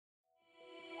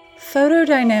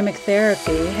Photodynamic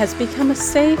therapy has become a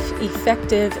safe,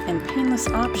 effective, and painless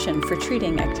option for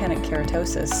treating actinic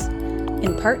keratosis.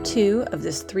 In part 2 of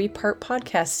this 3-part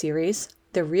podcast series,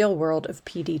 The Real World of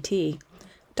PDT,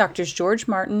 Drs. George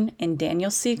Martin and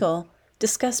Daniel Siegel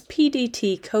discuss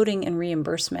PDT coding and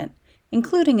reimbursement,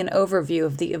 including an overview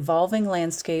of the evolving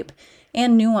landscape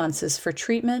and nuances for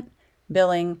treatment,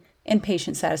 billing, and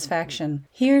patient satisfaction.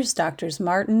 Here's Drs.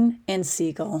 Martin and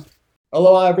Siegel.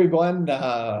 Hello, everyone.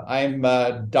 I'm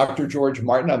Dr. George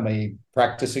Martin. I'm a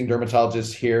practicing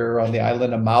dermatologist here on the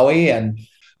island of Maui, and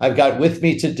I've got with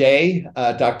me today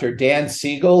Dr. Dan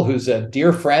Siegel, who's a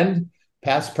dear friend,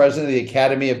 past president of the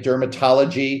Academy of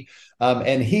Dermatology,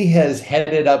 and he has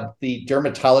headed up the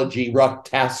Dermatology RUC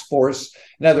Task Force.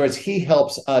 In other words, he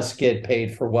helps us get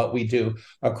paid for what we do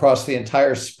across the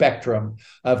entire spectrum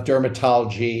of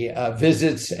dermatology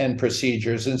visits and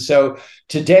procedures. And so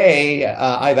today,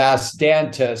 I've asked Dan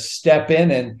to step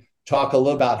in and talk a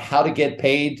little about how to get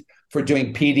paid for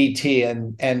doing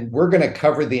PDT. And we're going to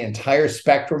cover the entire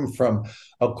spectrum from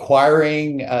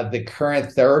acquiring the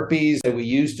current therapies that we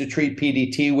use to treat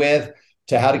PDT with,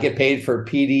 to how to get paid for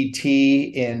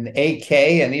PDT in AK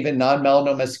and even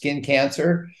non-melanoma skin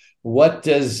cancer. What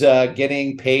does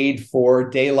getting paid for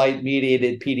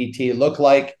daylight-mediated PDT look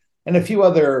like? And a few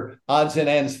other odds and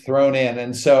ends thrown in.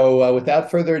 And so without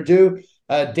further ado,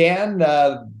 Dan,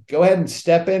 go ahead and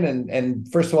step in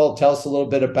and first of all, tell us a little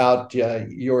bit about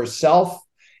yourself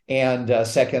and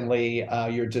secondly,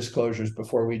 your disclosures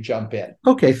before we jump in.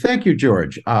 Okay, thank you,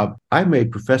 George. I'm a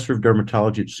professor of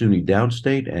dermatology at SUNY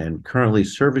Downstate and currently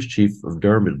service chief of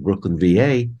derm at Brooklyn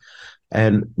VA.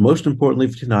 And most importantly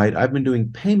for tonight, I've been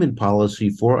doing payment policy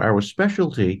for our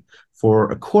specialty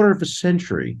for a quarter of a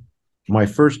century. My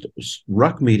first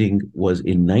RUC meeting was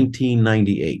in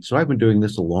 1998. So I've been doing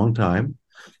this a long time,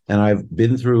 and I've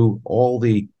been through all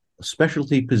the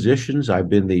specialty positions. I've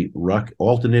been the RUC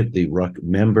alternate, the RUC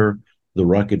member, the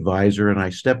RUC advisor, and I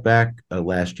stepped back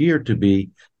last year to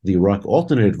be the RUC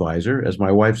alternate advisor. As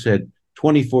my wife said,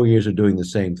 24 years of doing the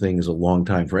same thing is a long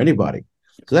time for anybody.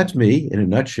 So that's me in a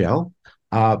nutshell.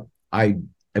 I am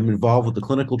involved with the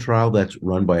clinical trial that's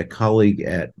run by a colleague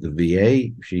at the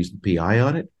VA. She's the PI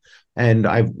on it. And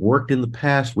I've worked in the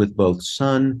past with both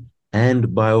Sun and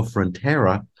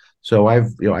Biofrontera. So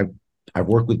I've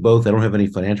worked with both. I don't have any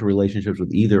financial relationships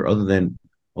with either other than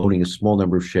owning a small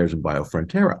number of shares in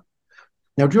Biofrontera.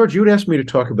 Now, George, you had asked me to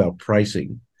talk about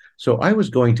pricing. So I was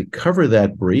going to cover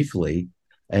that briefly.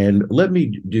 And let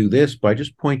me do this by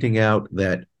just pointing out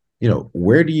that,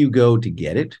 where do you go to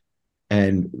get it?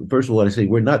 And first of all, I say,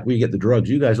 we're not where you get the drugs.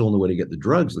 You guys all know where to get the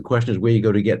drugs. The question is where you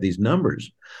go to get these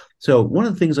numbers. So one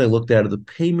of the things I looked at are the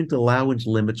payment allowance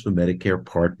limits for Medicare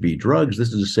Part B drugs.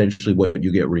 This is essentially what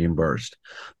you get reimbursed.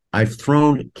 I've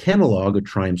thrown Kenalog, or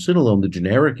triamcinolone, the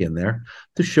generic, in there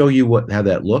to show you how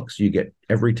that looks. You get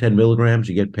every 10 milligrams,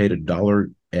 you get paid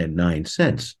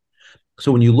 $1.09.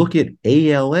 So when you look at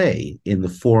ALA in the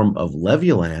form of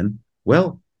Levulan,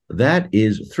 well, that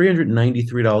is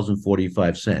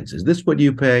 $393.45. Is this what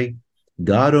you pay?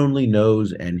 God only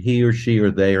knows, and he or she or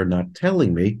they are not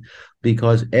telling me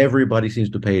because everybody seems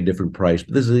to pay a different price.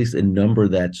 But this is at least a number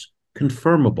that's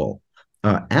confirmable.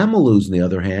 Ameluz, on the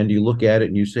other hand, you look at it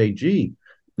and you say, gee,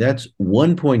 that's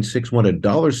 1.61,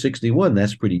 $1.61.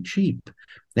 That's pretty cheap.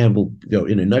 And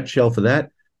in a nutshell for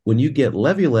that, when you get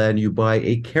Levulan, you buy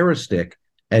a Kerastick,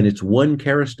 and it's one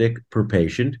Kerastick per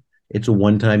patient. It's a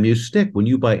one-time use stick. When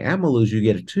you buy Ameluz, you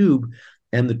get a tube,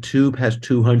 and the tube has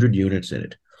 200 units in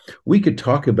it. We could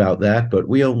talk about that, but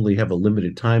we only have a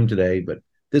limited time today. But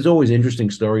there's always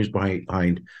interesting stories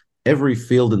behind every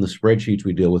field in the spreadsheets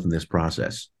we deal with in this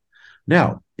process.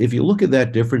 Now, if you look at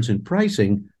that difference in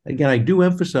pricing, again, I do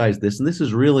emphasize this, and this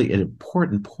is really an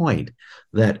important point,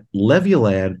 that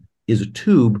Levulan is a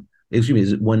tube,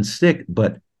 is one stick,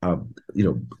 but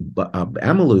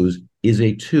Ameluz is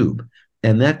a tube.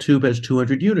 And that tube has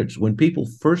 200 units. When people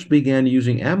first began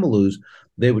using Ameluz,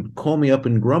 they would call me up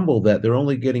and grumble that they're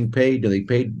only getting paid, they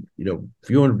paid,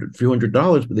 few hundred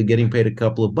dollars, but they're getting paid a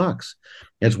couple of bucks.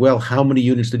 As well, how many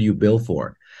units did you bill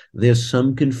for? There's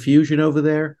some confusion over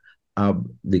there.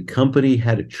 The company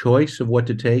had a choice of what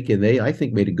to take, and they, I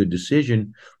think, made a good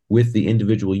decision with the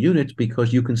individual units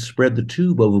because you can spread the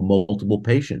tube over multiple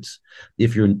patients.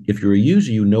 If you're a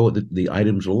user, you know what the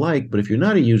items are like, but if you're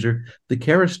not a user, the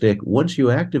Kerastick, once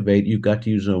you activate, you've got to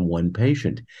use it on one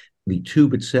patient. The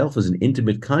tube itself is an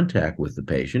intimate contact with the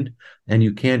patient, and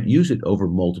you can't use it over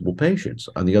multiple patients.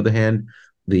 On the other hand,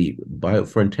 the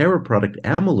Biofrontera product,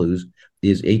 Ameluz,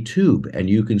 is a tube, and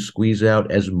you can squeeze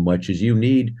out as much as you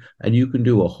need, and you can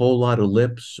do a whole lot of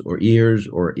lips or ears,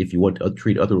 or if you want to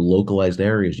treat other localized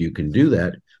areas, you can do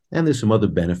that And there's some other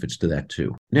benefits to that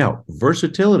too. Now,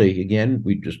 versatility, again,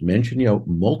 we just mentioned,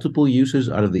 multiple uses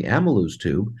out of the Ameluz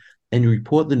tube, and you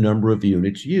report the number of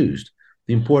units used.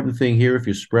 The important thing here, if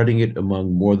you're spreading it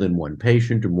among more than one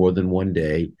patient or more than one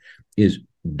day, is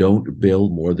don't bill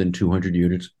more than 200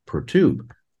 units per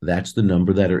tube. That's the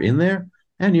number that are in there.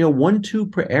 And, one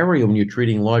tube per area when you're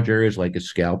treating large areas like a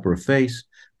scalp or a face,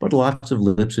 but lots of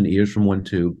lips and ears from one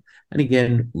tube. And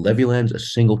again, Levulan's a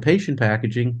single patient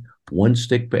packaging, one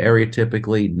stick per area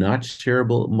typically, not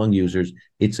shareable among users.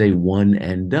 It's a one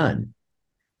and done.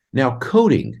 Now,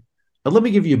 coding. Let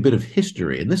me give you a bit of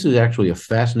history, and this is actually a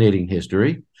fascinating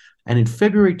history. And in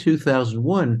February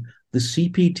 2001, the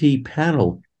CPT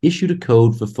panel issued a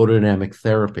code for photodynamic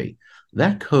therapy.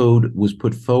 That code was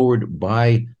put forward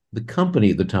by the company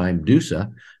at the time,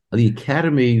 DUSA. The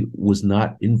Academy was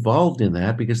not involved in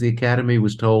that because the Academy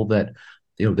was told that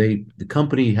the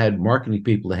company had marketing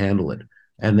people to handle it.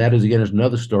 And that is, again, is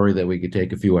another story that we could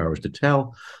take a few hours to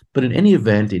tell. But in any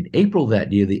event, in April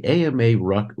that year, the AMA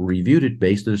RUC reviewed it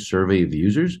based on a survey of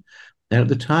users. And at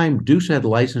the time, DUSA had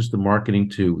licensed the marketing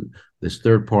to this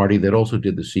third party that also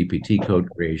did the CPT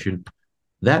code creation.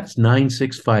 That's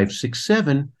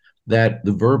 96567, that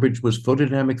the verbiage was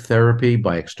photodynamic therapy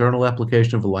by external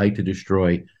application of light to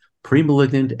destroy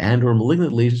premalignant and or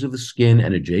malignant lesions of the skin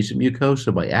and adjacent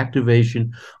mucosa by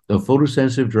activation of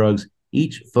photosensitive drugs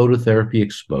each phototherapy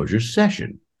exposure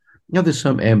session. Now, there's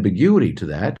some ambiguity to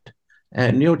that,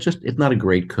 and it's not a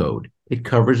great code. It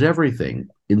covers everything.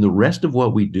 In the rest of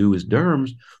what we do as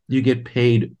derms, you get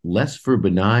paid less for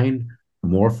benign,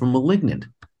 more for malignant.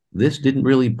 This didn't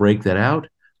really break that out.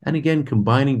 And again,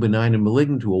 combining benign and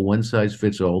malignant to a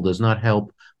one-size-fits-all does not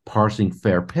help parsing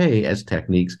fair pay as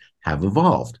techniques have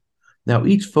evolved. Now,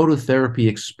 each phototherapy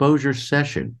exposure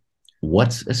session,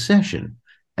 what's a session?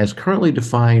 As currently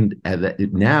defined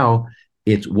now,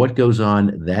 it's what goes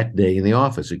on that day in the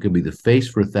office. It could be the face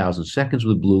for 1,000 seconds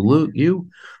with blue U.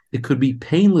 It could be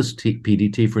painless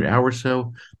PDT for an hour or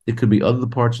so. It could be other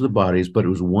parts of the bodies, but it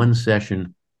was one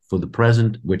session for the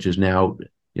present, which is now,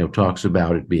 talks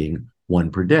about it being one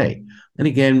per day. And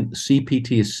again,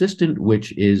 CPT Assistant,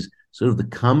 which is sort of the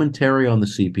commentary on the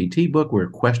CPT book where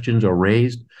questions are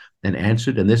raised and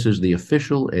answered. And this is the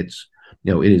official, it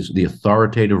is the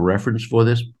authoritative reference for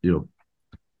this,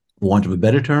 want of a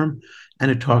better term.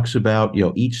 And it talks about,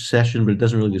 each session, but it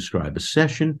doesn't really describe a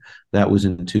session. That was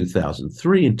in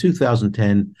 2003. In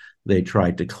 2010, they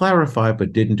tried to clarify,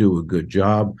 but didn't do a good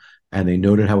job. And they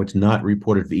noted how it's not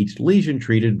reported for each lesion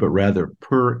treated, but rather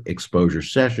per exposure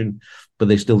session. But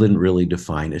they still didn't really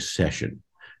define a session.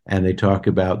 And they talk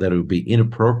about that it would be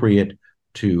inappropriate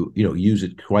to use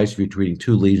it twice if you're treating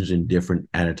two lesions in different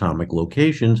anatomic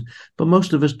locations. But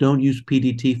most of us don't use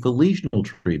PDT for lesional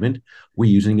treatment.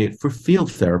 We're using it for field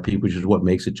therapy, which is what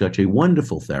makes it such a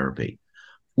wonderful therapy.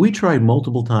 We tried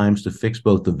multiple times to fix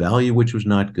both the value, which was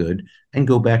not good, and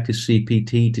go back to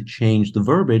CPT to change the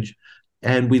verbiage.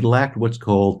 And we lacked what's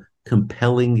called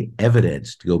compelling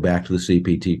evidence to go back to the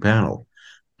CPT panel.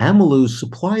 Ameluz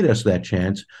supplied us that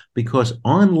chance because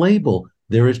on label,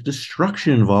 there is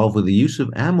destruction involved with the use of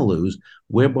Ameluz,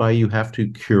 whereby you have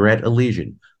to curette a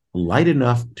lesion light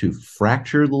enough to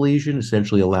fracture the lesion,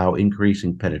 essentially allow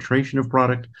increasing penetration of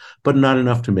product, but not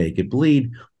enough to make it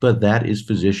bleed. But that is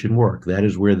physician work. That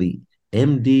is where the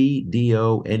MD,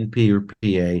 DO, NP, or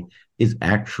PA is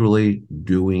actually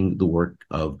doing the work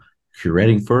of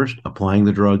curetting first, applying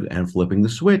the drug, and flipping the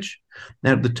switch.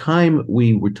 Now, at the time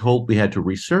we were told we had to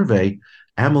resurvey,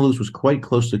 Ameluz was quite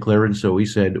close to clearance, so we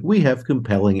said, we have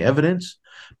compelling evidence.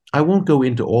 I won't go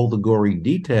into all the gory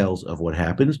details of what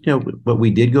happens, but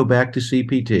we did go back to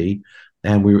CPT,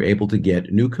 and we were able to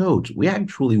get new codes. We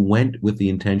actually went with the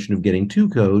intention of getting two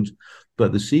codes,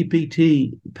 but the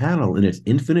CPT panel, in its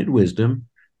infinite wisdom,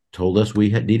 told us we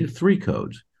needed three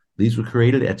codes. These were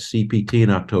created at CPT in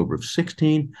October of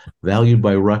 16, valued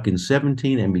by RUC in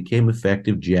 17, and became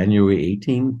effective January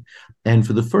 18. And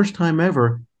for the first time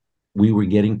ever, we were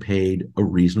getting paid a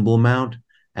reasonable amount.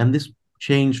 And this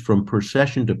changed from per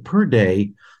session to per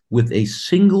day with a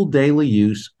single daily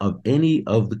use of any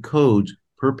of the codes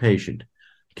per patient.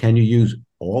 Can you use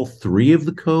all three of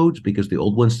the codes because the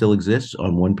old one still exists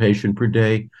on one patient per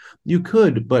day? You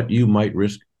could, but you might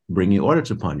risk bringing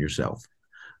audits upon yourself.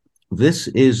 This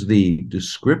is the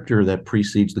descriptor that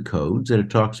precedes the codes, and it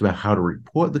talks about how to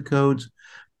report the codes.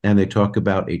 And they talk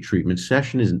about a treatment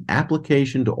session is an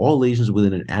application to all lesions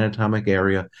within an anatomic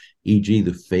area, e.g.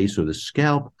 the face or the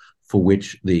scalp, for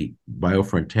which the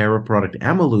Biofrontera product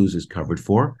Ameluz is covered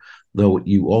for, though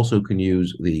you also can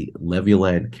use the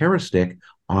Levulan Keristic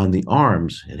on the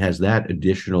arms. It has that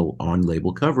additional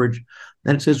on-label coverage.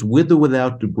 And it says with or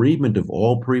without debridement of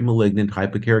all premalignant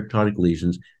hyperkeratotic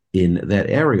lesions in that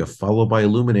area, followed by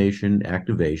illumination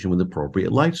activation with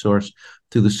appropriate light source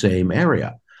to the same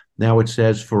area. Now it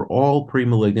says for all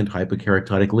premalignant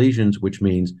hyperkeratotic lesions, which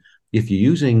means if you're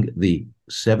using the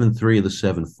 7.3 or the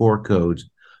 7.4 codes,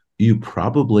 you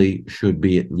probably should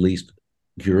be at least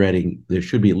curating, there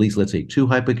should be at least, let's say, 2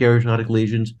 hyperkeratotic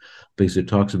lesions, because it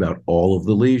talks about all of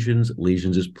the lesions.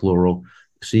 Lesions is plural.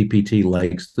 CPT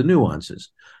likes the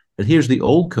nuances. And here's the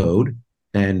old code,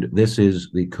 and this is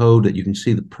the code that you can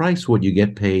see the price, what you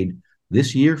get paid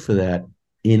this year for that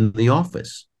in the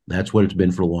office. That's what it's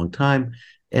been for a long time.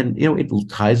 And, it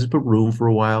ties up a room for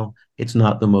a while. It's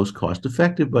not the most cost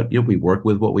effective, but, we work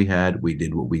with what we had. We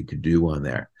did what we could do on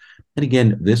there. And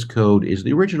again, this code is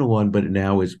the original one, but it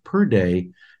now is per day.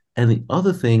 And the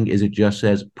other thing is it just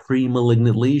says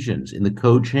pre-malignant lesions. In the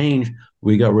code change,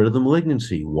 we got rid of the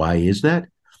malignancy. Why is that?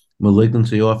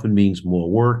 Malignancy often means more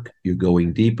work. You're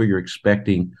going deeper. You're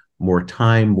expecting more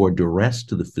time, more duress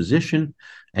to the physician.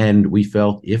 And we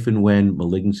felt if and when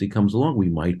malignancy comes along, we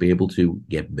might be able to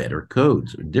get better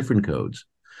codes, or different codes.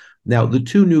 Now, the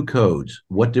 2 new codes,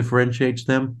 what differentiates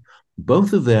them?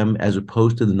 Both of them, as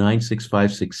opposed to the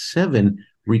 96567,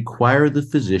 require the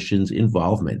physician's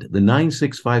involvement. The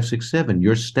 96567,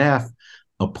 your staff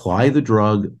apply the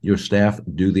drug, your staff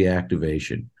do the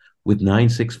activation. With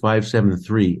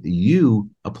 96573, you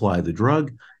apply the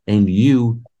drug and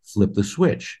you flip the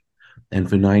switch. And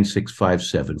for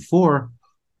 96574,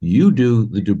 you do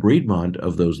the debridement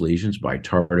of those lesions by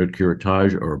tartar,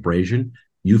 curettage, or abrasion.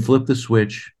 You flip the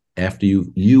switch after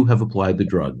you have applied the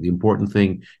drug. The important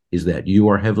thing is that you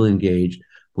are heavily engaged.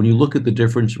 When you look at the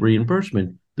difference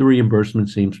reimbursement, the reimbursement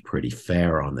seems pretty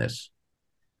fair on this.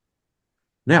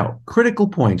 Now, critical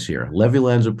points here.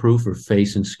 Levulan is approved for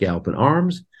face and scalp and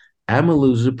arms.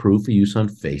 Ameluz is approved for use on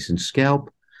face and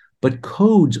scalp. But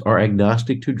codes are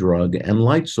agnostic to drug and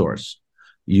light source.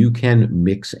 You can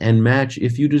mix and match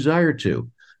if you desire to.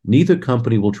 Neither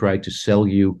company will try to sell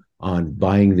you on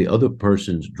buying the other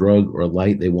person's drug or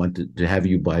light. They want to have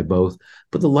you buy both.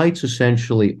 But the lights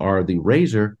essentially are the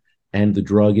razor, and the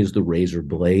drug is the razor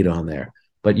blade on there.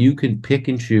 But you can pick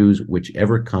and choose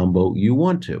whichever combo you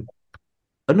want to.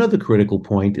 Another critical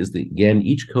point is that, again,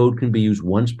 each code can be used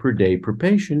once per day per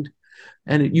patient,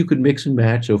 and you could mix and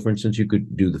match. So, for instance, you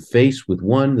could do the face with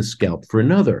one, the scalp for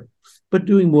another. But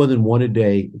doing more than one a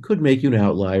day could make you an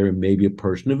outlier and maybe a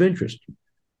person of interest.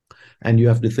 And you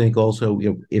have to think also,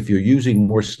 if you're using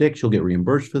more sticks, you'll get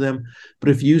reimbursed for them. But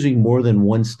if you're using more than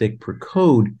one stick per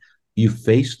code, you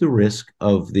face the risk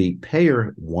of the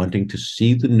payer wanting to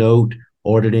see the note,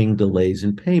 auditing, delays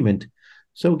in payment.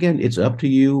 So again, it's up to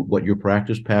you what your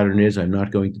practice pattern is. I'm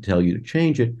not going to tell you to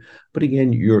change it. But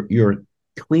again, you're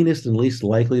cleanest and least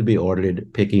likely to be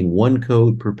audited, picking one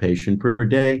code per patient per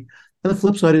day. And the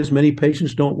flip side is many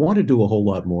patients don't want to do a whole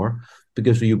lot more,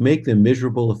 because you make them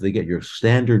miserable if they get your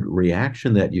standard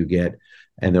reaction that you get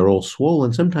and they're all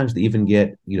swollen. Sometimes they even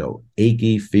get,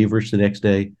 achy, feverish the next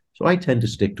day. So I tend to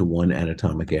stick to one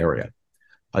anatomic area.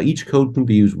 Each code can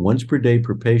be used once per day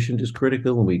per patient is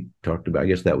critical. And we talked about, I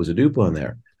guess that was a dupe on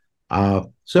there.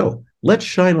 So let's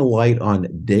shine a light on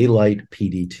daylight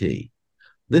PDT.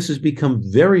 This has become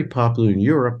very popular in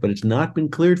Europe, but it's not been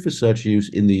cleared for such use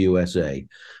in the USA.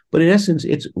 But in essence,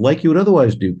 it's like you would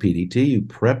otherwise do PDT. You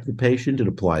prep the patient and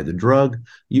apply the drug,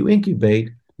 you incubate,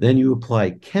 then you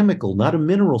apply chemical, not a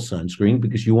mineral sunscreen,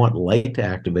 because you want light to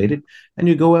activate it, and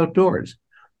you go outdoors.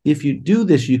 If you do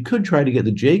this, you could try to get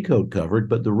the J code covered,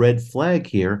 but the red flag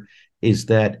here is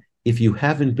that if you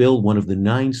haven't billed one of the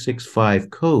 965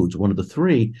 codes, one of the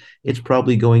 3, it's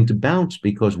probably going to bounce,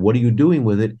 because what are you doing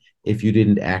with it if you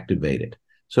didn't activate it?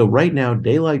 So right now,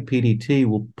 daylight PDT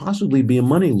will possibly be a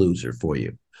money loser for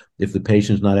you. If the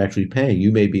patient's not actually paying,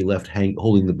 you may be left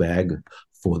holding the bag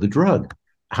for the drug.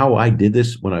 How I did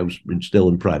this when I was still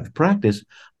in private practice,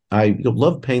 I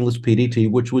love painless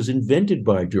PDT, which was invented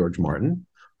by George Martin.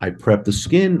 I prep the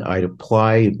skin. I'd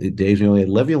apply, the days we only had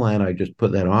Levulan, I just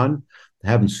put that on,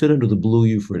 have them sit under the blue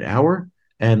U for an hour,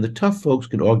 and the tough folks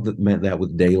can augment that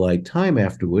with daylight time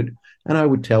afterward. And I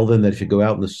would tell them that if you go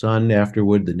out in the sun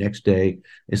afterward the next day,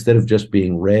 instead of just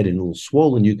being red and a little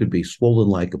swollen, you could be swollen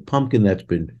like a pumpkin that's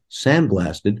been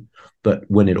sandblasted. But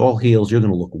when it all heals, you're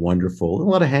going to look wonderful. A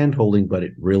lot of hand holding, but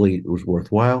it really was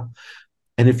worthwhile.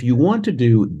 And if you want to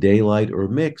do daylight or a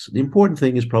mix, the important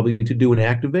thing is probably to do an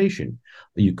activation.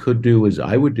 You could do, as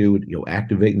I would do,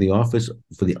 activate in the office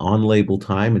for the on-label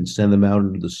time and send them out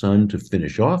into the sun to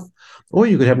finish off. Or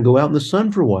you could have them go out in the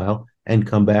sun for a while and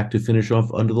come back to finish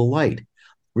off under the light.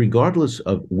 Regardless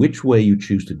of which way you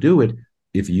choose to do it,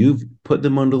 if you've put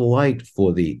them under the light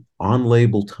for the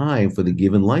on-label time for the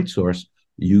given light source,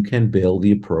 you can bill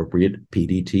the appropriate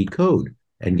PDT code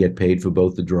and get paid for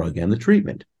both the drug and the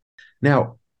treatment.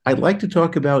 Now, I'd like to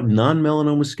talk about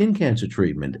non-melanoma skin cancer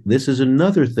treatment. This is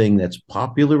another thing that's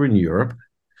popular in Europe,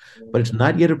 but it's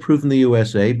not yet approved in the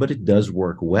USA, but it does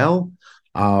work well.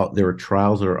 There are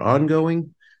trials that are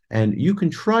ongoing, and you can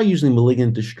try using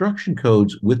malignant destruction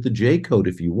codes with the J code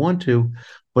if you want to,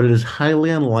 but it is highly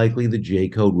unlikely the J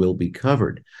code will be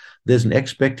covered. There's an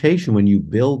expectation when you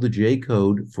bill the J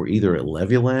code for either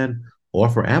Levulan or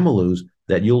for Ameluz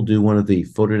that you'll do one of the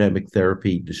photodynamic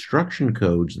therapy destruction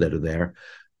codes that are there,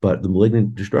 but the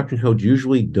malignant destruction codes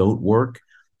usually don't work.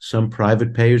 Some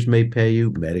private payers may pay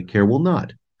you, Medicare will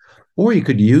not. Or you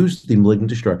could use the malignant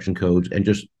destruction codes and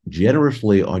just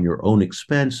generously on your own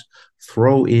expense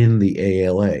throw in the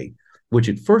ALA, which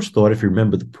at first thought, if you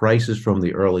remember the prices from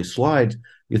the early slides,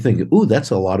 you think, ooh,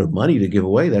 that's a lot of money to give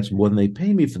away. That's more than they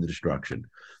pay me for the destruction.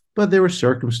 But there are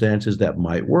circumstances that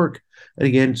might work. And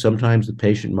again, sometimes the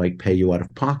patient might pay you out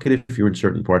of pocket if you're in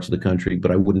certain parts of the country,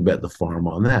 but I wouldn't bet the farm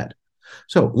on that.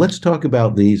 So let's talk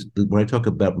about these. When I talk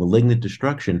about malignant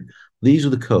destruction, these are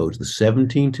the codes, the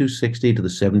 17260 to the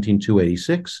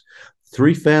 17286,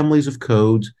 three families of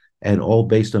codes, and all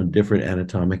based on different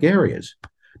anatomic areas.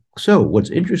 So what's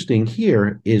interesting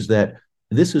here is that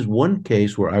this is one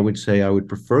case where I would say I would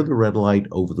prefer the red light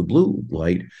over the blue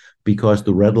light because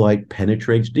the red light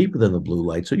penetrates deeper than the blue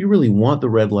light. So you really want the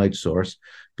red light source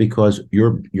because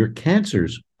your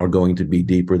cancers are going to be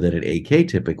deeper than an AK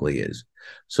typically is.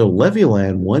 So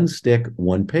Levulan, one stick,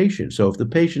 one patient. So if the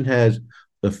patient has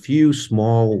a few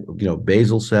small,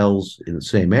 basal cells in the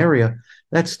same area,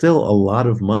 that's still a lot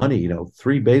of money.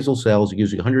 3 basal cells,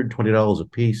 usually $120 a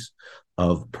piece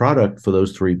of product for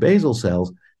those 3 basal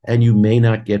cells, and you may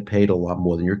not get paid a lot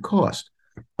more than your cost.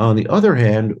 On the other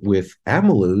hand, with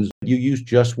Ameluz, you use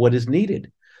just what is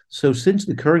needed. So since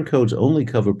the current codes only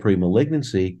cover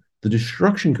pre-malignancy, the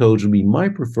destruction codes would be my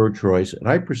preferred choice, and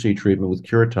I proceed treatment with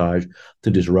curettage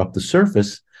to disrupt the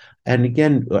surface. And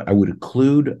again, I would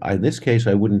occlude, in this case,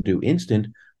 I wouldn't do instant,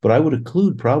 but I would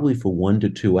occlude probably for 1 to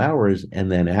 2 hours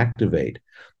and then activate.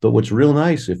 But what's real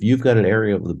nice, if you've got an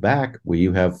area of the back where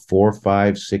you have 4,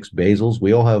 5, 6 basals,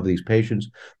 we all have these patients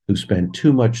who spend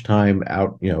too much time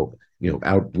out,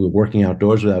 working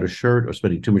outdoors without a shirt or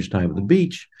spending too much time at the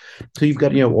beach. So you've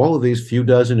got, all of these few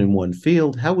dozen in one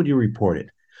field. How would you report it?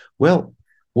 Well,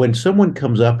 when someone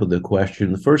comes up with a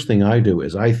question, the first thing I do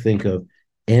is I think of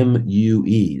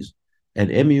MUEs. And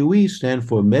MUEs stand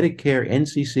for Medicare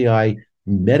NCCI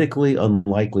Medically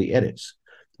Unlikely Edits,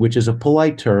 which is a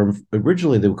polite term.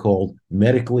 Originally, they were called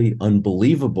medically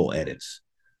unbelievable edits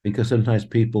because sometimes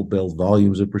people build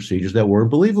volumes of procedures that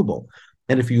weren't believable.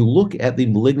 And if you look at the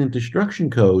malignant destruction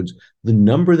codes, the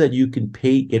number that you can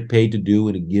get paid to do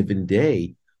in a given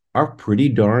day are pretty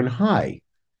darn high.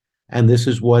 And this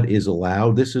is what is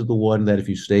allowed. This is the one that if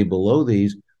you stay below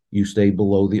these, you stay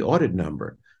below the audit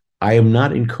number. I am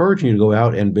not encouraging you to go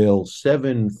out and bill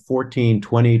 7, 14,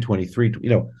 20, 23,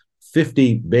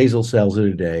 50 basal cells in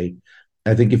a day.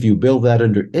 I think if you build that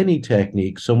under any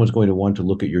technique, someone's going to want to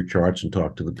look at your charts and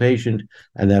talk to the patient,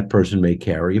 and that person may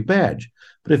carry a badge.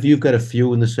 But if you've got a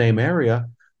few in the same area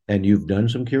and you've done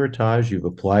some curettage, you've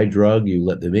applied drug, you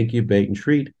let them incubate and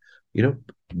treat,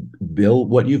 bill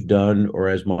what you've done, or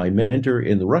as my mentor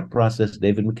in the RUC process,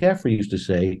 David McCaffrey, used to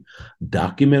say,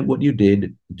 document what you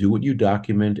did, do what you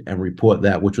document, and report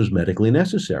that which was medically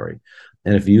necessary.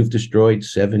 And if you've destroyed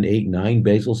 7, 8, 9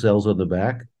 basal cells on the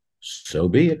back, so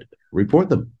be it. Report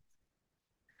them.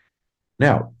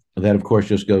 Now, that, of course,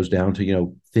 just goes down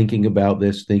to, thinking about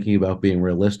this, thinking about being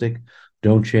realistic.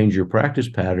 Don't change your practice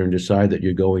pattern, decide that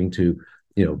you're going to,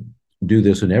 do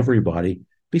this in everybody.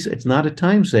 It's not a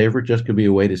time saver. It just could be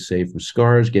a way to save from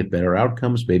scars, get better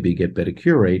outcomes, maybe get better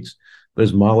cure rates. But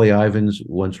as Molly Ivins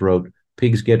once wrote,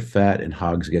 pigs get fat and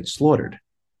hogs get slaughtered.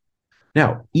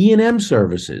 Now, E&M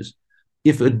services.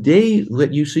 If a day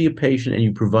that you see a patient and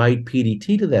you provide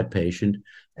PDT to that patient,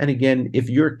 and again, if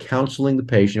you're counseling the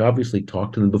patient, you obviously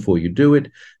talk to them before you do it.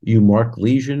 You mark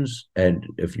lesions, and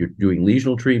if you're doing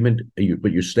lesional treatment,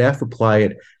 but your staff apply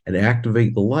it and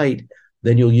activate the light,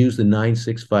 then you'll use the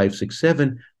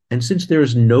 96567. And since there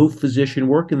is no physician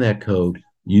work in that code,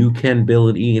 you can bill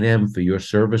an E&M for your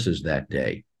services that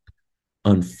day.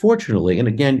 Unfortunately, and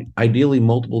again, ideally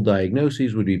multiple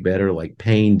diagnoses would be better, like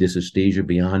pain, dysesthesia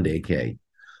beyond AK.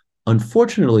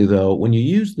 Unfortunately, though, when you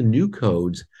use the new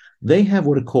codes, they have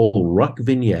what are called RUC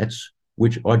vignettes,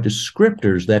 which are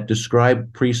descriptors that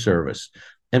describe pre-service.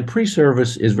 And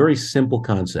pre-service is a very simple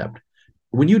concept.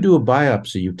 When you do a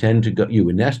biopsy, you tend to go, you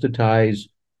anesthetize,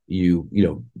 you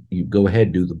go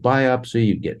ahead, do the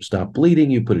biopsy, you stop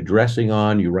bleeding, you put a dressing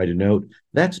on, you write a note.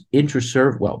 That's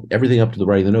intra-service. Well, everything up to the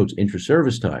writing of the notes,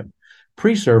 intra-service time.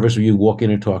 Pre-service, where you walk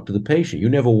in and talk to the patient. You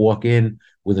never walk in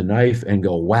with a knife and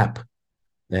go whap,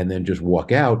 and then just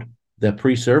walk out. The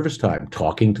pre-service time,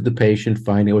 talking to the patient,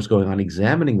 finding what's going on,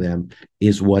 examining them,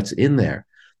 is what's in there.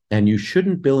 And you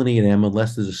shouldn't bill an E&M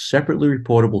unless there's a separately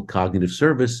reportable cognitive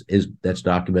service that's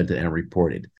documented and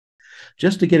reported.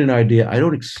 Just to get an idea, I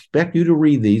don't expect you to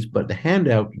read these, but the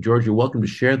handout, George, you're welcome to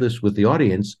share this with the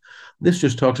audience. This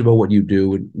just talks about what you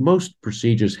do. And most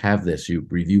procedures have this. You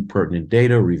review pertinent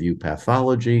data, review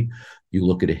pathology, you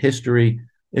look at a history.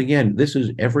 Again, this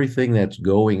is everything that's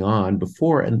going on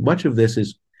before, and much of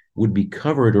this would be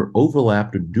covered or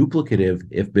overlapped or duplicative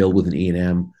if billed with an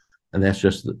E&M. And this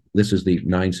is the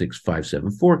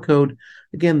 96574 code.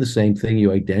 Again, the same thing.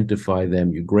 You identify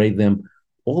them, you grade them,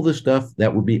 all the stuff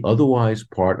that would be otherwise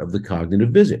part of the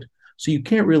cognitive visit. So you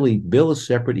can't really bill a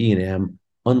separate E&M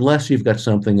unless you've got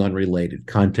something unrelated,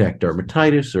 contact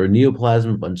dermatitis or a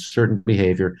neoplasm of uncertain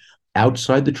behavior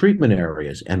outside the treatment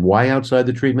areas. And why outside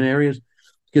the treatment areas?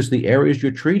 Because the areas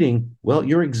you're treating, well,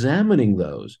 you're examining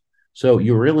those. So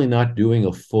you're really not doing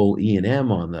a full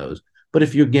E&M on those. But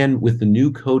if you, again, with the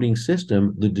new coding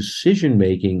system, the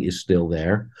decision-making is still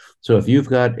there. So if you've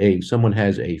got someone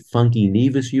has a funky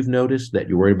nevus, you've noticed that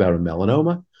you're worried about a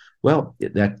melanoma, well,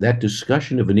 that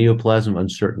discussion of a neoplasm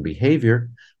uncertain behavior,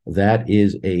 that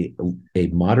is a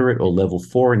moderate or level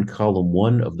 4 in column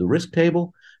 1 of the risk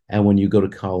table. And when you go to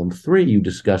column 3, you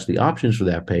discuss the options for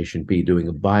that patient, be doing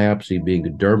a biopsy, being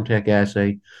a derm tech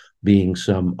assay, being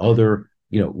some other,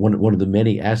 one of the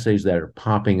many assays that are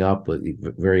popping up with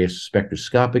various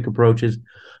spectroscopic approaches.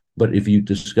 But if you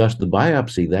discuss the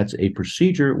biopsy, that's a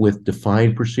procedure with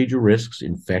defined procedure risks,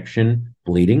 infection,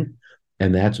 bleeding,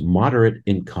 and that's moderate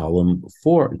in column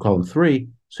 3.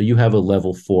 So you have a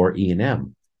level 4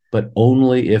 E&M, but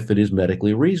only if it is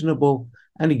medically reasonable.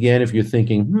 And again, if you're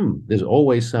thinking, there's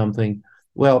always something,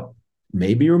 well,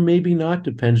 maybe or maybe not,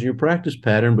 depends on your practice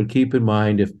pattern. But keep in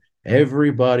mind, if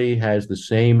everybody has the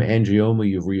same angioma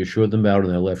you've reassured them about on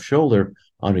their left shoulder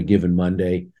on a given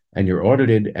Monday, and you're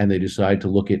audited and they decide to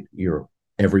look at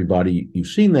everybody you've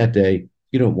seen that day,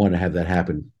 you don't want to have that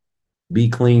happen. Be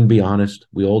clean, be honest.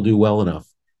 We all do well enough.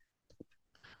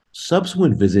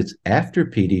 Subsequent visits after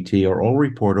PDT are all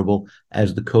reportable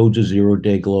as the codes are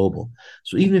 0-day global.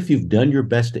 So even if you've done your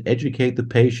best to educate the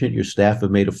patient, your staff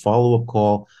have made a follow-up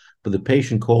call, but the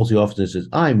patient calls the office and says,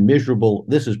 I'm miserable,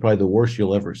 this is probably the worst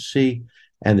you'll ever see,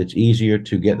 and it's easier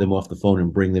to get them off the phone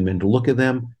and bring them in to look at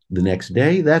them the next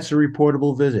day, that's a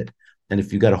reportable visit. And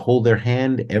if you've got to hold their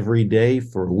hand every day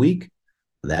for a week,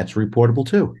 that's reportable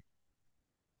too.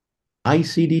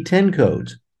 ICD-10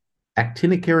 codes.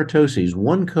 Actinic keratoses,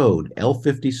 one code,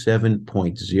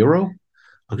 L57.0.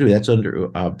 Okay, that's under,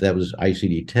 that was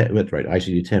ICD-10. That's right,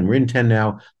 ICD-10. We're in 10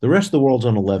 now. The rest of the world's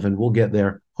on 11. We'll get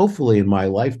there, hopefully in my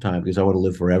lifetime, because I want to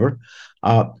live forever.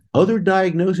 Other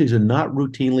diagnoses are not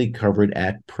routinely covered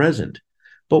at present.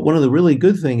 But one of the really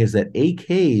good things is that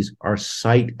AKs are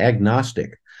site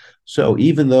agnostic. So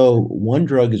even though one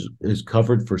drug is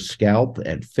covered for scalp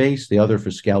and face, the other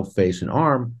for scalp, face, and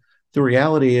arm, the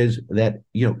reality is that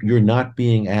you're not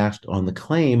being asked on the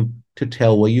claim to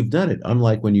tell where you've done it.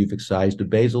 Unlike when you've excised a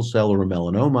basal cell or a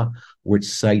melanoma, where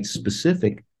it's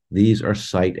site-specific, these are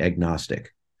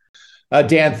site-agnostic.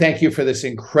 Dan, thank you for this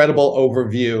incredible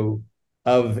overview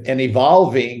of an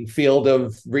evolving field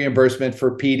of reimbursement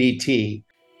for PDT.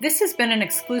 This has been an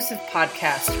exclusive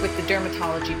podcast with the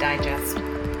Dermatology Digest.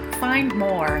 Find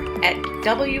more at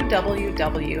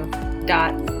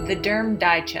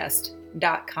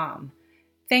www.thedermdigest.com.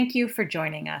 Thank you for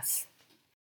joining us.